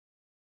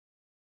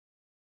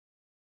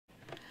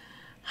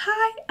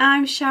Hi,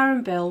 I'm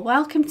Sharon Bill.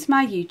 Welcome to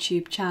my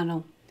YouTube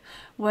channel.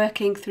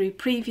 Working through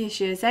previous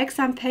year's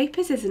exam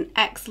papers is an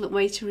excellent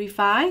way to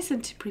revise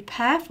and to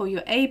prepare for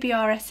your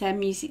ABRSM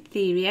Music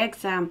Theory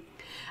exam.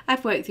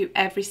 I've worked through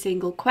every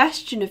single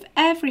question of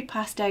every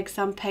past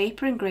exam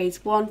paper in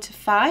grades 1 to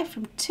 5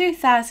 from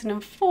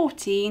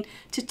 2014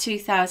 to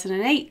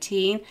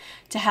 2018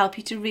 to help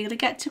you to really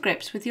get to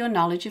grips with your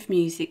knowledge of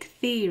music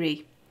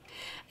theory.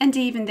 And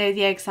even though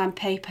the exam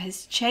paper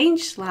has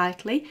changed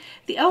slightly,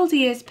 the older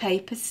years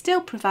papers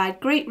still provide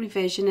great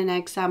revision and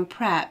exam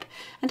prep,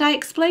 and I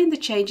explain the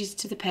changes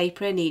to the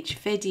paper in each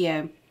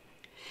video.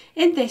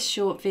 In this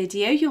short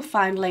video, you'll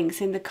find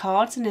links in the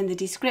cards and in the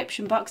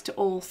description box to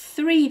all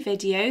 3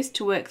 videos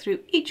to work through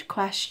each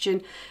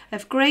question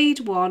of Grade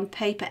 1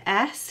 Paper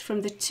S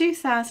from the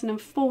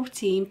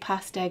 2014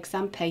 past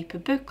exam paper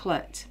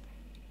booklet.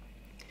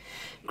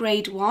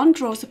 Grade 1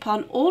 draws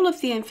upon all of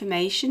the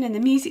information in the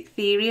Music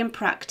Theory and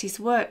Practice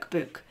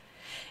workbook.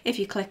 If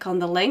you click on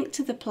the link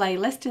to the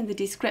playlist in the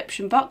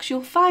description box,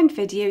 you'll find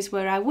videos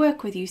where I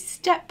work with you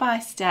step by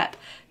step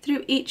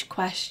through each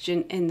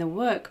question in the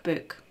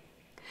workbook.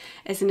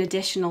 As an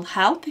additional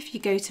help, if you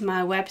go to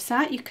my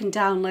website, you can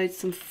download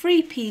some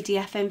free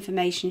PDF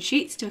information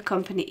sheets to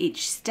accompany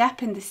each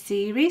step in the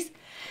series.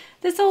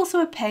 There's also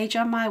a page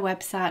on my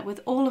website with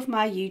all of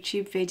my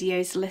YouTube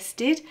videos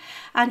listed,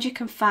 and you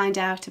can find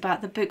out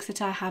about the books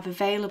that I have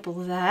available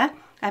there.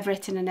 I've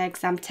written an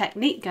exam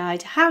technique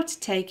guide, how to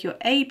take your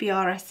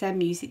ABRSM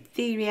Music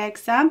Theory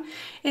exam.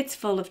 It's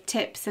full of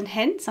tips and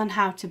hints on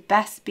how to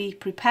best be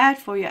prepared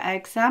for your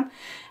exam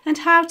and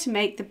how to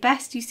make the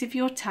best use of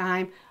your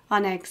time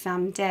on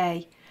exam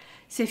day.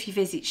 So if you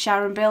visit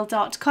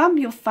sharonbill.com,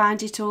 you'll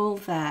find it all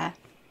there.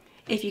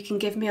 If you can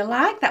give me a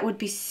like, that would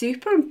be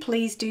super, and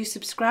please do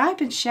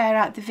subscribe and share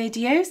out the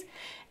videos.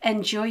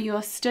 Enjoy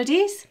your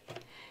studies.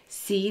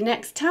 See you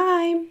next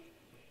time.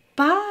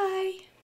 Bye.